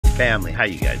Family, how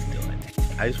you guys doing?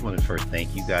 I just want to first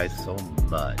thank you guys so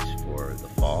much for the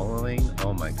following.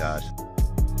 Oh my gosh.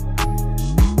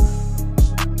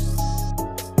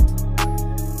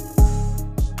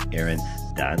 Aaron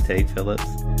Dante Phillips.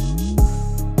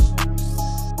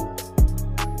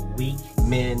 Weak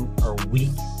men are weak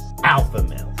alpha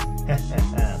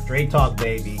males. Straight talk,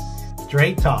 baby.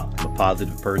 Straight talk. I'm a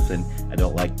positive person. I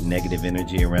don't like negative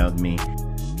energy around me.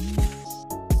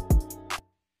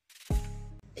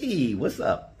 Hey, what's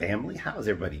up, family? How's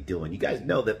everybody doing? You guys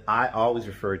know that I always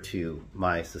refer to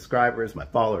my subscribers, my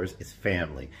followers, as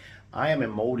family. I am a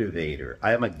motivator.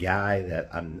 I am a guy that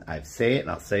I say it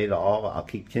and I'll say it all. I'll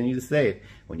continue to say it.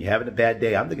 When you're having a bad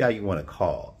day, I'm the guy you want to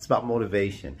call. It's about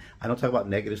motivation. I don't talk about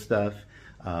negative stuff.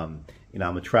 I'm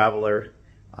a traveler.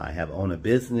 I have owned a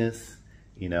business.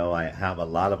 I have a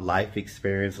lot of life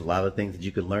experience, a lot of things that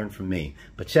you can learn from me.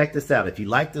 But check this out. If you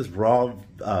like this raw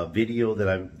video that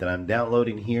I'm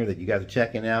downloading here, that you guys are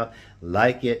checking out,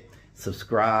 like it,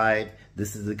 subscribe.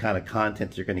 This is the kind of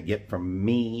content you're going to get from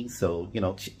me. So,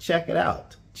 check it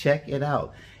out. Check it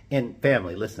out. And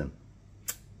family, listen,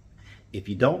 if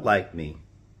you don't like me,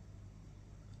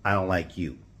 I don't like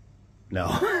you.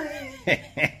 No.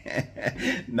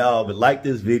 No, but like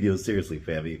this video, seriously,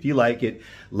 family. If you like it,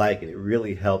 like it. It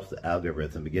really helps the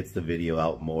algorithm. It gets the video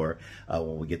out more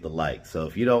when we get the likes. So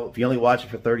if you only watch it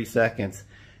for 30 seconds,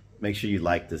 make sure you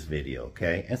like this video,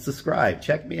 okay? And subscribe.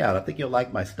 Check me out. I think you'll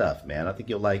like my stuff, man. I think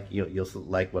you'll like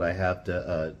what I have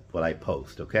to what I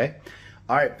post, okay?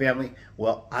 All right, family.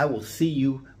 Well, I will see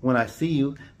you when I see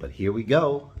you. But here we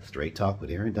go. Straight Talk with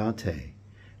Aaron Dante.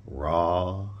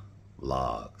 Raw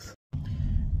vlogs.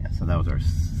 Yeah, so that was our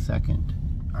second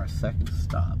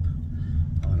stop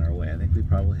on our way. I think we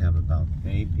probably have about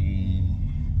maybe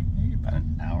about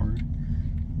an hour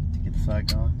to get to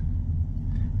Saigon.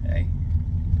 Hey,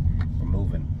 we're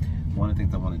moving. One of the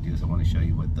things I want to do is I want to show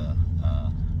you what the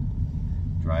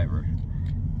driver,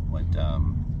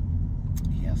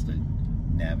 he has to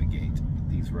navigate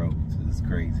these roads. It's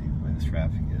crazy where this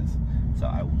traffic is. So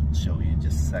I will show you in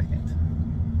just a second.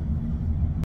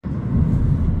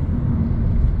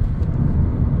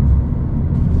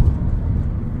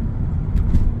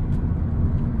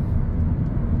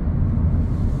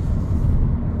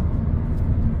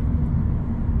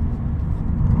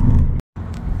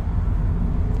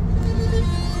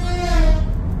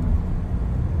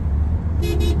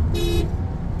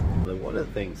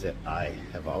 Things that I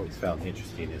have always found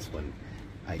interesting is when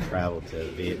I travel to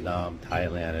Vietnam,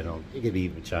 Thailand, it could be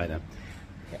even China.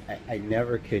 I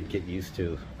never could get used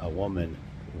to a woman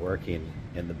working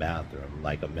in the bathroom,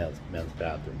 like a men's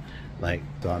bathroom.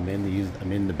 So I'm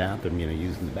in the bathroom,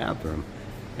 using the bathroom,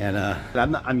 and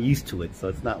I'm used to it, so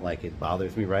it's not like it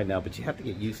bothers me right now. But you have to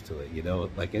get used to it,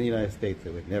 Like in the United States,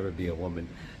 there would never be a woman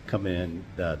coming in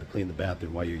to clean the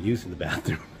bathroom while you're using the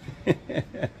bathroom.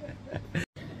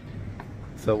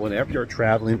 So whenever you're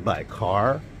traveling by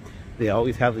car, they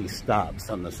always have these stops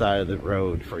on the side of the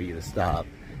road for you to stop.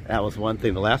 That was one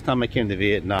thing. The last time I came to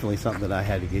Vietnam, something that I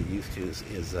had to get used to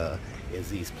is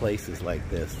these places like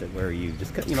this, where you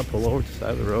just pull over to the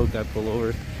side of the road, pull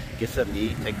over, get something to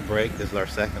eat, take a break. This is our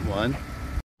second one.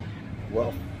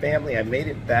 Well, family, I made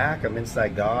it back. I'm in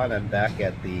Saigon. I'm back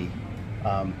at the,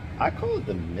 I call it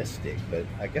the Mystic, but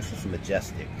I guess it's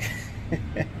Majestic.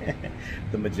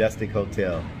 The Majestic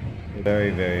Hotel. Very,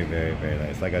 very, very, very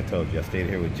nice. Like I told you, I stayed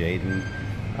here with Jaden.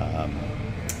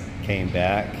 Came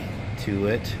back to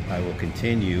it. I will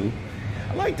continue.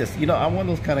 I like this. I'm one of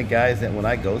those kind of guys that when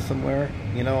I go somewhere,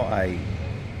 I'm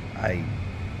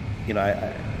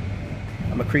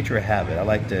a creature of habit. I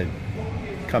like to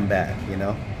come back.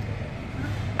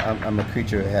 I'm a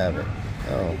creature of habit.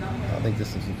 Oh, I think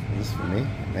this is for me.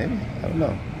 Maybe, I don't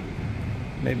know.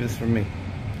 Maybe it's for me.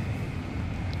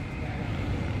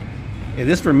 Is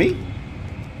this for me?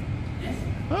 Yes.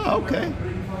 Oh, okay.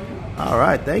 All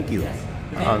right, thank you. Yes.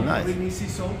 Oh, nice.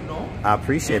 I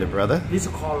appreciate it, brother. This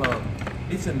color,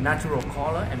 it's a natural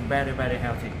color and very, very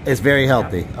healthy. It's very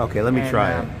healthy. Okay, let me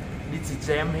try it. This is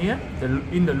jam here.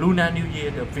 In the Lunar New Year,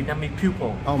 the Vietnamese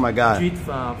people. Oh my God. Treat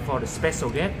for the special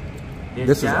guest.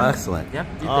 This is excellent. Yep.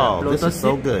 Oh, this is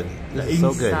so good. This is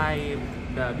so good.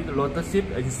 The little lotus seed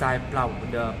inside flower,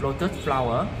 the lotus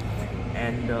flower.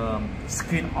 And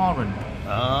skin orange.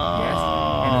 Oh. Yes.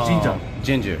 And ginger.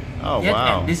 Ginger. Oh, yes,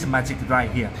 wow. And this is magic right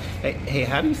here. Hey,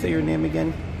 how do you say your name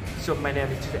again? So my name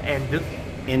is Enduk.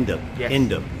 Enduk. Yes.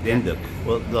 Enduk. Yes. Enduk.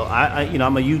 Well,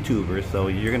 I'm a YouTuber, so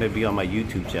you're gonna be on my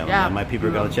YouTube channel. Yeah. My people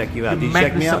are gonna check you out. You Did you make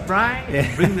check me out? Surprise,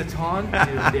 Yeah. bring the tone to the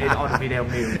end of the video.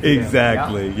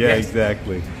 Exactly. Yeah, yes.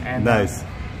 exactly. And, nice.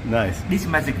 Nice. This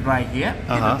magic right here. Is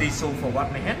the tissue for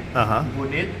what my hand. Uh-huh.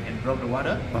 Put it and drop the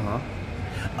water.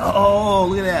 Oh,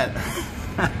 look at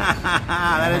that.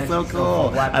 That is so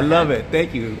cool. I love it.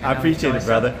 Thank you. I appreciate it,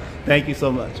 brother. Thank you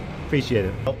so much. Appreciate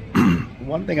it.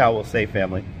 One thing I will say,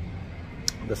 family,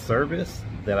 the service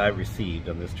that I received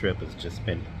on this trip has just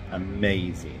been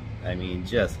amazing. I mean,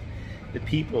 just the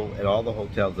people at all the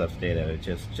hotels I've stayed at are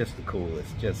just the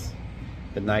coolest, just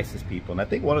the nicest people. And I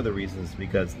think one of the reasons is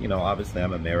because, you know, obviously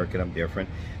I'm American, I'm different.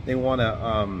 They want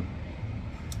to,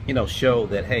 you know, show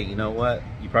that, hey, you know what,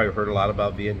 you probably heard a lot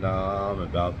about Vietnam,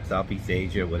 about Southeast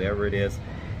Asia, whatever it is,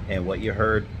 and what you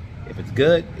heard, if it's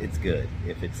good, it's good.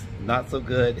 If it's not so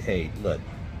good, hey, look,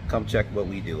 come check what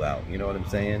we do out. You know what I'm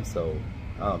saying? So,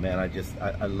 oh man, I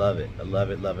love it. I love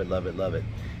it, love it, love it, love it.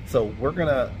 So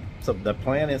so the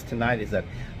plan is tonight is that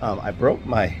I broke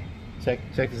my, check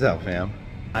this out, fam.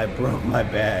 I broke my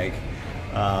bag.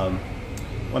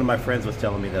 One of my friends was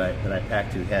telling me that I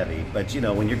packed too heavy, but you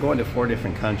know, when you're going to 4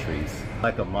 different countries,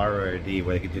 like a Mara or a D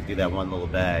where they could just do that one little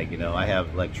bag, you know, I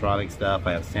have electronic stuff,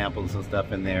 I have samples and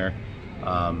stuff in there.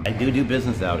 I do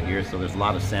business out here, so there's a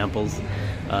lot of samples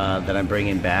that I'm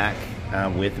bringing back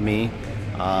with me.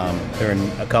 They're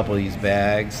in a couple of these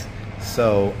bags,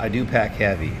 so I do pack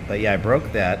heavy. But yeah, I broke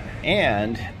that,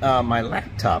 and my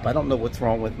laptop, I don't know what's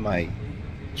wrong with my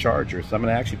charger, so I'm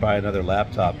going to actually buy another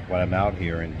laptop when I'm out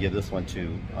here and give this one to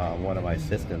one of my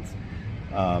assistants,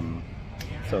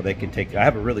 so they can take. I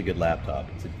have a really good laptop.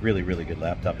 It's a really good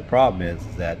laptop. The problem is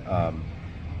that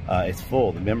it's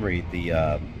full. The memory,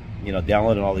 you know,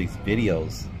 downloading all these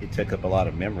videos, it took up a lot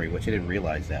of memory, which I didn't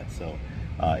realize that. So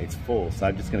it's full. So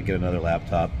I'm just going to get another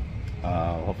laptop.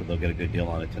 Hopefully they'll get a good deal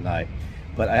on it tonight.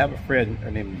 But I have a friend, her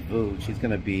name is Vu. She's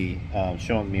going to be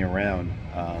showing me around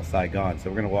Saigon. So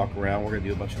we're going to walk around. We're going to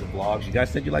do a bunch of the vlogs. You guys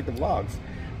said you like the vlogs,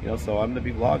 you know, so I'm going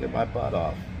to be vlogging my butt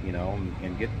off, you know,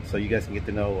 and get so you guys can get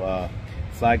to know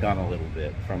Saigon a little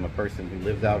bit from a person who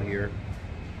lives out here.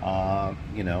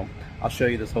 You know, I'll show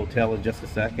you this hotel in just a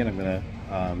second. I'm going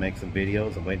to make some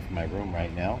videos. I'm waiting for my room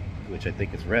right now, which I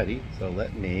think is ready. So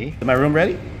let me. Is my room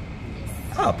ready?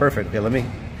 Oh, perfect. Okay, let me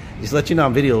just let you know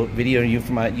I'm videoing you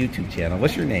from my YouTube channel.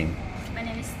 What's your name? My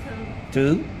name is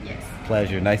Tu? Tu? Yes.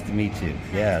 Pleasure. Nice to meet you.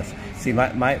 Yes. See,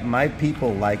 my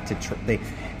people like to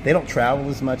they don't travel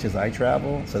as much as I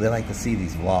travel, so they like to see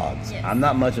these vlogs. Yes. I'm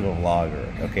not much of a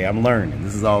vlogger. Okay, I'm learning.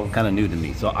 This is all kind of new to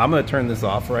me. So I'm going to turn this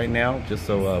off right now just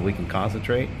so we can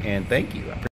concentrate. And thank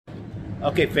you.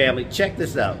 Okay, family, check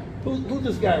this out. Who's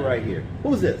this guy right here?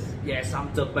 Who's this? Yes,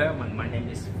 I'm the bellman. My name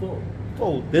is Phan.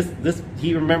 Oh,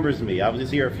 he remembers me. I was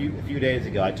just here a few days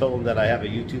ago. I told him that I have a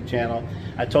YouTube channel.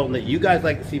 I told him that you guys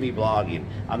like to see me vlogging.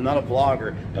 I'm not a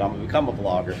vlogger, but I'm gonna become a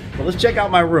vlogger. But let's check out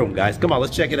my room, guys. Come on,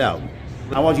 let's check it out.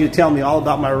 I want you to tell me all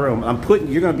about my room.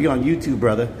 You're gonna be on YouTube,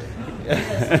 brother.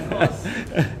 Yes, of course.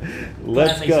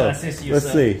 Let's go.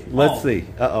 Let's see. Let's see.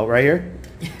 Uh-oh, right here?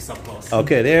 Yes, of course.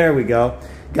 Okay, there we go.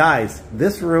 Guys,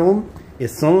 this room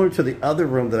is similar to the other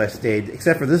room that I stayed,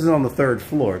 except for this is on the 3rd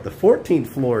floor. The 14th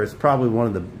floor is probably one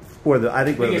of the best rooms.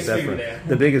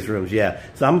 The biggest rooms, yeah.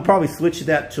 So I'm gonna probably switch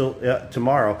that till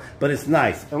tomorrow, but it's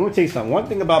nice. I'm gonna tell you something. One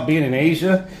thing about being in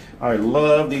Asia, I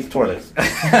love these toilets.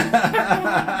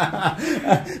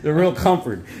 The real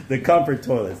comfort, the comfort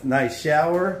toilets. Nice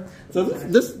shower. So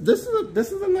this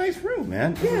is a nice room,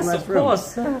 man. Yes, of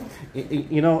course.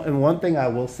 You know, and one thing I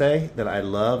will say that I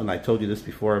love, and I told you this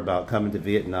before about coming to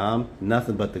Vietnam,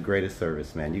 nothing but the greatest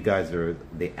service, man. You guys are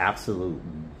the absolute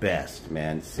best,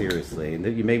 man. Seriously, and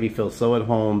you made me feel so at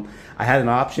home. I had an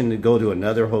option to go to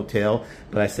another hotel,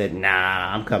 but I said,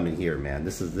 nah, I'm coming here, man.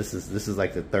 This is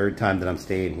like the 3rd time that I'm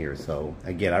staying here. So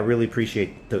again, I really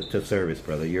appreciate the service,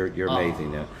 brother. You're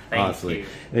amazing, man. Honestly. You.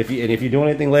 And if you're doing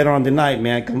anything later on tonight,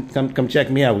 man, come check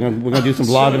me out. We're gonna do some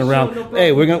vlogging around. No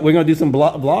hey, we're gonna do some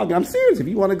vlogging. I'm serious. If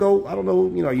you want to go, I don't know.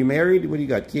 You know, are you married? What do you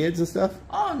got? Kids and stuff?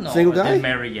 Oh no, single guy. I'm not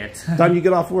married yet. Time you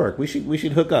get off work, we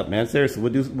should hook up, man. Seriously,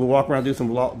 we'll walk around, do some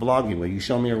vlogging. Where you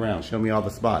show me around, show me all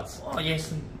the spots. Oh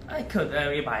yes, I could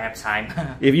if I have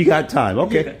time. If you got time,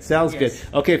 okay, Yeah. sounds Yes.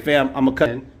 good. Okay, fam, I'm gonna cut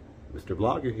in. Mr.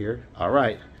 Vlogger here. All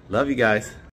right, love you guys.